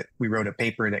possible, but we wrote a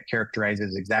paper that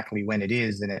characterizes exactly when it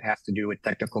is, and it has to do with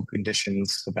technical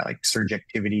conditions about like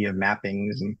surjectivity of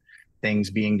mappings and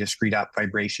things being discrete op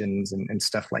vibrations and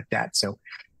stuff like that. So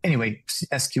anyway,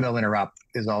 SQL interop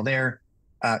is all there.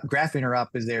 Graph interop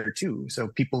is there too. So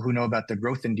people who know about the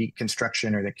growth and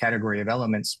deconstruction or the category of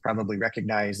elements probably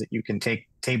recognize that you can take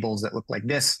tables that look like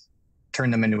this, turn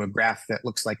them into a graph that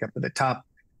looks like up at the top.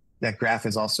 That graph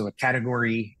is also a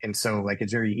category. And so like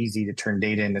it's very easy to turn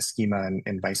data into schema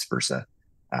and vice versa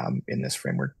in this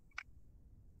framework.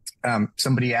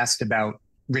 Somebody asked about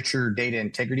richer data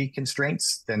integrity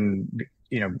constraints than,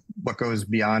 what goes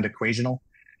beyond equational.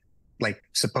 Like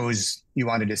suppose you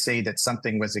wanted to say that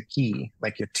something was a key,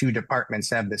 like if two departments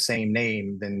have the same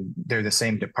name, then they're the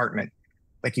same department.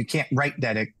 Like you can't write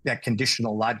that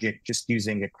conditional logic just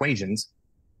using equations.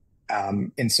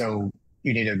 And so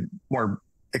you need a more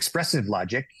expressive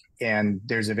logic. And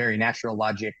there's a very natural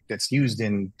logic that's used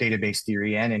in database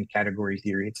theory and in category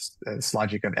theory. It's this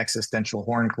logic of existential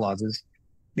horn clauses.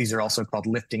 These are also called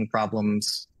lifting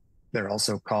problems. They're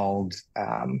also called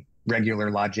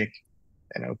regular logic,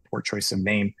 poor choice of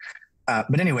name.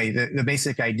 But anyway, the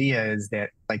basic idea is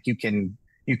that like you can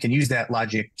use that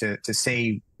logic to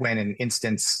say when an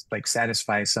instance like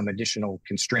satisfies some additional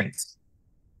constraints.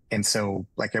 And so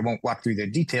like I won't walk through the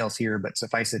details here, but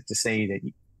suffice it to say that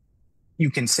you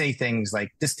can say things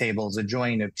like this table is a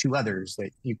join of two others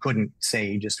that you couldn't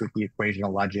say just with the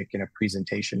equational logic in a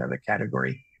presentation of a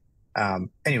category.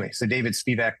 Anyway, so David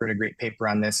Spivak wrote a great paper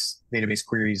on this, database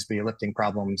queries via lifting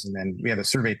problems. And then we have a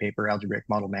survey paper, algebraic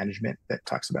model management, that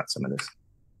talks about some of this.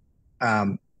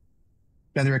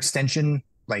 Another extension,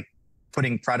 like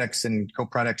putting products and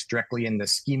co-products directly in the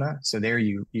schema. So there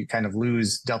you kind of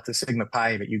lose delta sigma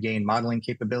pi, but you gain modeling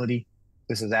capability.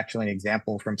 This is actually an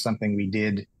example from something we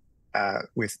did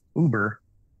with Uber.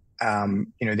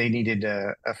 They needed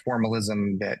a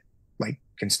formalism that like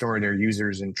can store their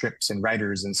users and trips and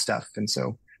riders and stuff. And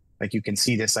so like you can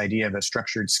see this idea of a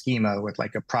structured schema with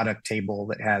like a product table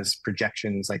that has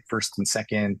projections like first and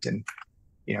second. And,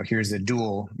 here's a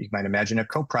dual, you might imagine a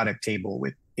co-product table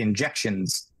with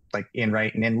injections like in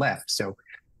right and in left. So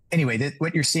anyway,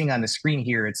 what you're seeing on the screen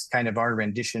here, it's kind of our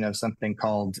rendition of something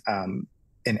called an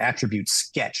attribute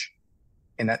sketch.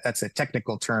 And that's a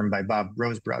technical term by Bob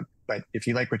Rosebrug. But if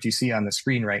you like what you see on the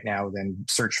screen right now, then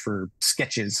search for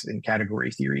sketches in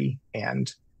category theory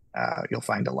and you'll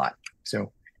find a lot.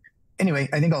 So anyway,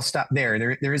 I think I'll stop there.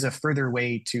 There is a further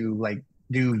way to like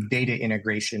do data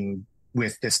integration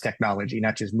with this technology,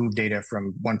 not just move data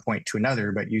from one point to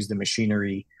another, but use the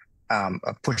machinery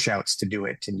of push outs to do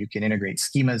it. And you can integrate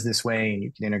schemas this way, and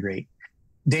you can integrate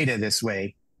data this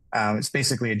way. It's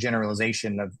basically a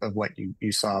generalization of what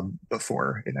you saw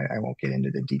before, and I won't get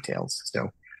into the details. So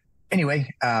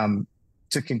anyway,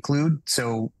 to conclude,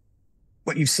 so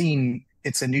what you've seen,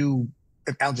 it's a new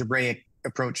algebraic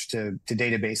approach to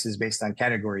databases based on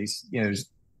categories. There's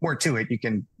more to it. You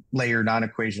can layer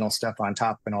non-equational stuff on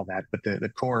top and all that, but the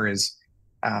core is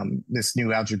this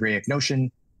new algebraic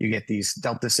notion. You get these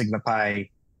delta sigma pi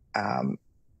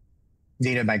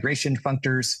data migration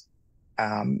functors.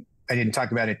 I didn't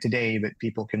talk about it today, but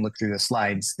people can look through the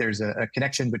slides. There's a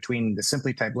connection between the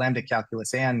simply type lambda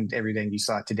calculus and everything you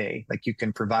saw today. Like you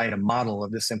can provide a model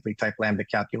of the simply type lambda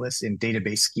calculus in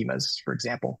database schemas, for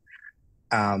example.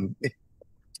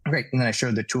 Great, and then I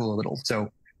showed the tool a little.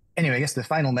 So anyway, I guess the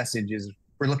final message is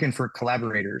we're looking for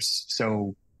collaborators.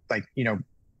 So like,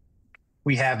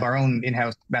 we have our own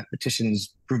in-house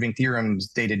mathematicians proving theorems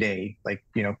day to day. Like,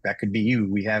 that could be you.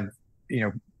 We have,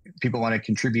 people want to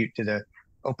contribute to the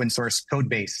open source code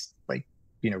base. Like,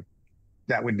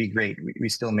 that would be great. We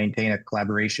still maintain a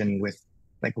collaboration with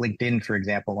like LinkedIn, for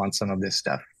example, on some of this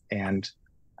stuff. And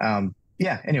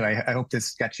anyway, I hope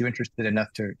this got you interested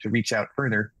enough to reach out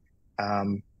further.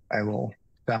 I will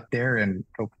stop there and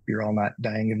hope you're all not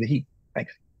dying of the heat.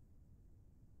 Thanks.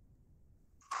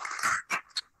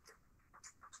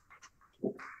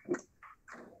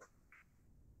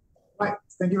 Right.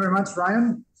 Thank you very much,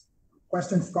 Ryan.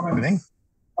 Questions, comments?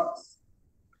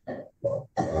 Yeah,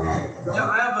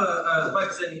 I have a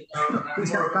question.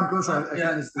 Please come closer. I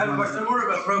have a question. I'm more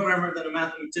of a programmer than a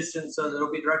mathematician, so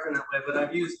it'll be directed that way. But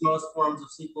I've used most forms of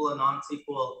SQL and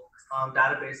non-SQL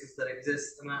databases that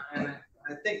exist, and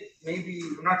I think maybe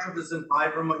I'm not sure if this is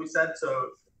implied from what you said, so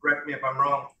correct me if I'm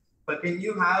wrong. But can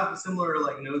you have similar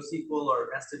like NoSQL or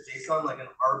nested JSON, like an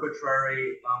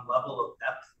arbitrary level of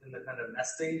depth in the kind of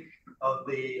nesting of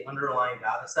the underlying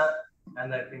data set?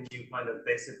 And then can you kind of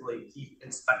basically keep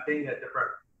inspecting at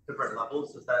different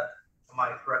levels? Am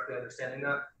I correctly understanding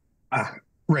that?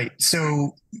 Right.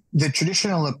 So the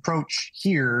traditional approach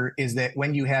here is that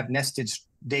when you have nested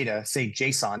data, say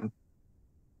JSON,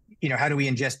 how do we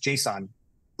ingest JSON?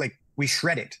 Like we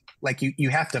shred it. Like you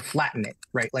have to flatten it,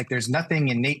 right? Like there's nothing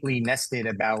innately nested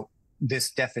about this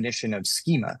definition of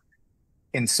schema.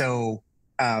 And so,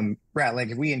 like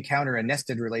if we encounter a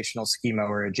nested relational schema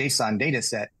or a JSON data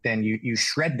set, then you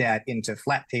shred that into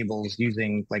flat tables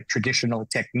using like traditional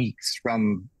techniques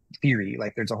from theory.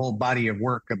 Like there's a whole body of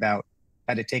work about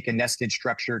how to take a nested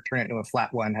structure, turn it into a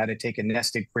flat one, how to take a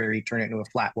nested query, turn it into a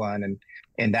flat one,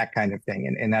 and that kind of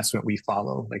thing. And that's what we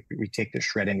follow. Like we take the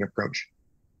shredding approach.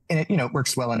 and it, it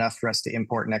works well enough for us to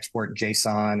import and export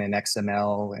JSON and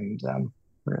XML and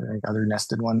other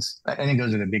nested ones. I think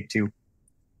those are the big two.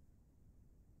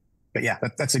 But yeah,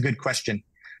 that's a good question.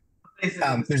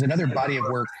 There's another body of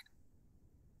work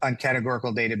on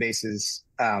categorical databases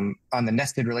on the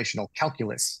nested relational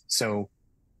calculus. So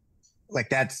like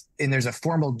that's, and there's a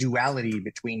formal duality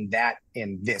between that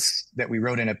and this that we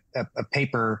wrote in a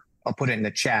paper. I'll put it in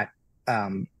the chat.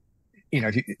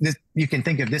 You can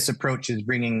think of this approach as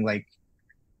bringing like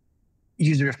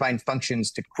user-defined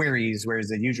functions to queries, whereas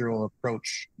the usual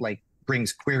approach like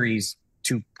brings queries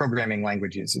to programming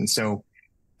languages. And so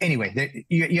anyway,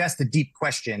 you asked a deep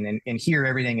question, and here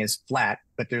everything is flat,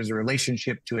 but there's a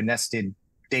relationship to a nested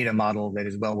data model that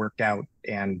is well worked out,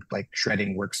 and like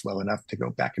shredding works well enough to go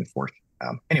back and forth.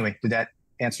 Anyway, did that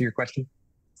answer your question?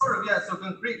 Sort of, yeah. So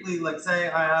concretely, like say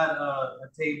I had a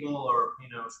table or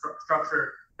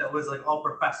structure that was like all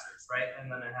professors, right?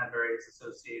 And then it had various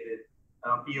associated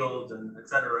fields and et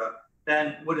cetera.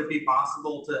 Then would it be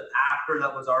possible to, after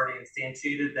that was already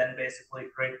instantiated, then basically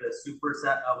create the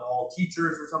superset of all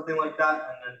teachers or something like that,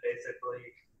 and then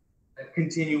basically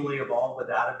continually evolve the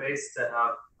database to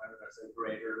have, I don't know, say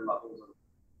greater levels of,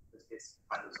 in this case,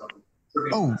 kind of some.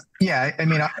 Oh, yeah. I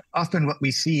mean, often what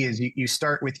we see is you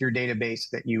start with your database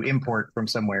that you import from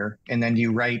somewhere, and then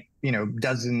you write,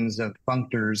 dozens of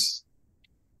functors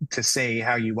to say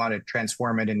how you want to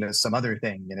transform it into some other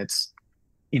thing. And it's,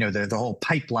 the whole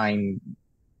pipeline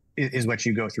is what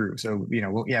you go through. So,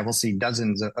 we'll see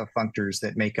dozens of functors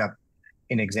that make up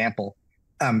an example.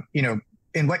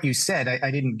 In what you said,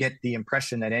 I didn't get the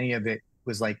impression that any of it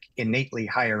was like innately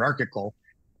hierarchical.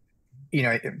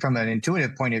 From an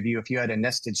intuitive point of view, if you had a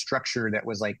nested structure that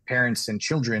was like parents and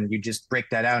children, you just break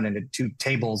that out into two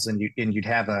tables, and you'd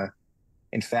have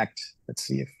in fact, let's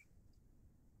see if,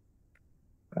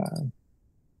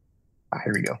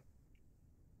 here we go.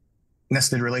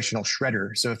 Nested relational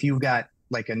shredder. So if you've got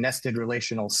like a nested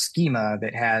relational schema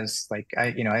that has like,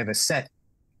 I have a set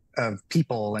of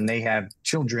people and they have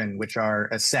children, which are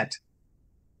a set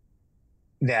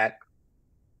that,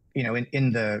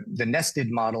 in the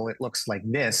nested model, it looks like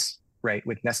this, right?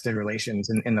 With nested relations.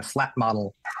 And in the flat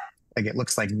model, like it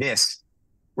looks like this,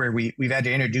 where we've had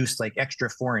to introduce like extra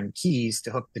foreign keys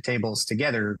to hook the tables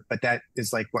together. But that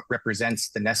is like what represents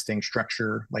the nesting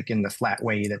structure, like in the flat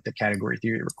way that the category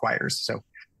theory requires. So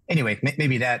anyway,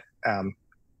 maybe that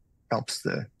helps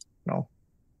the,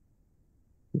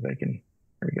 if I can,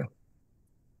 there we go.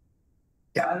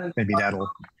 Yeah, maybe that'll.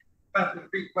 A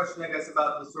concrete question, I guess,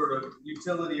 about the sort of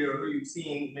utility or who you've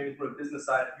seen, maybe from a business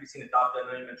side, if you've seen adopted.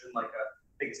 I know you mentioned like a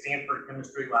big Stanford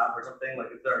chemistry lab or something. Like,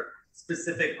 if there are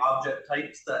specific object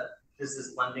types that this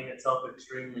is lending itself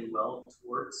extremely well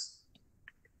towards?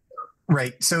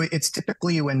 Right. So it's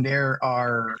typically when there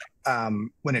are,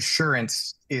 when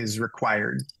assurance is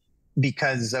required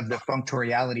because of the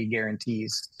functoriality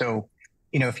guarantees. So,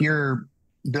 if you're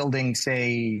building,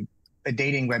 say, a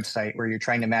dating website where you're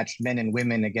trying to match men and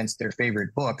women against their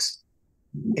favorite books,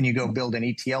 and you go build an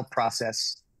ETL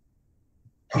process,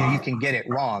 you can get it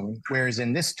wrong. Whereas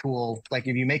in this tool, like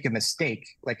if you make a mistake,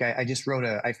 like I just wrote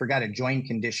I forgot a join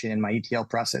condition in my ETL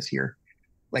process here,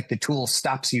 like the tool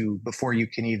stops you before you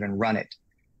can even run it.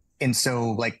 And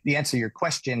so like the answer to your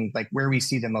question, like where we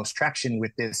see the most traction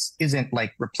with this isn't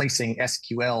like replacing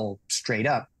SQL straight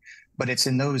up, but it's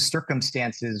in those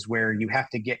circumstances where you have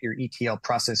to get your ETL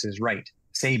processes right.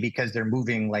 Say because they're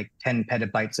moving like 10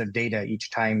 petabytes of data each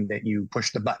time that you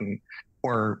push the button,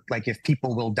 or like if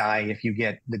people will die if you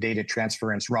get the data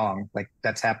transference wrong, like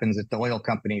that happens at the oil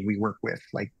company we work with,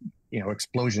 like,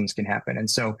 explosions can happen. And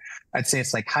so I'd say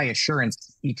it's like high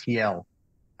assurance ETL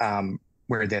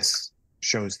where this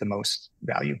shows the most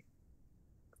value.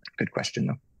 Good question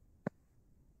though.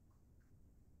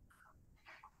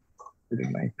 Where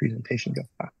did my presentation go?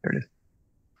 Ah, there it is.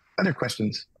 Other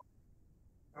questions?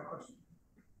 No questions.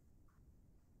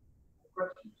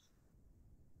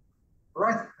 All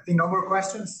right, I think no more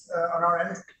questions on our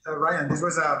end. Ryan, this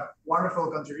was a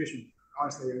wonderful contribution.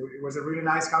 Honestly, it was a really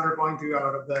nice counterpoint to a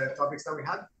lot of the topics that we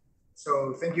had.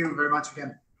 So thank you very much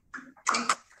again.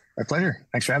 My pleasure.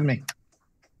 Thanks for having me.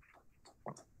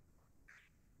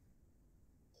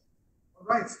 All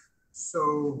right,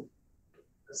 so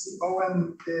let's see,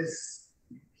 Owen is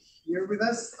here with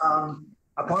us.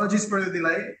 Apologies for the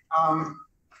delay.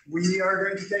 We are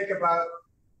going to take about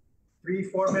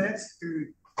 3-4 minutes to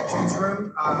change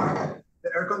room. The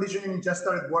air conditioning just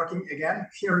started working again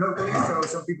here locally, so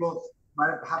some people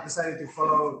might have decided to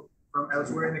follow from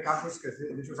elsewhere in the campus because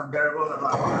this was unbearable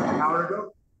about an hour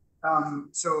ago.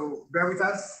 So bear with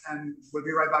us, and we'll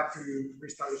be right back to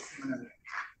restart the stream in a minute.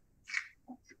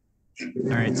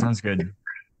 All right, sounds good.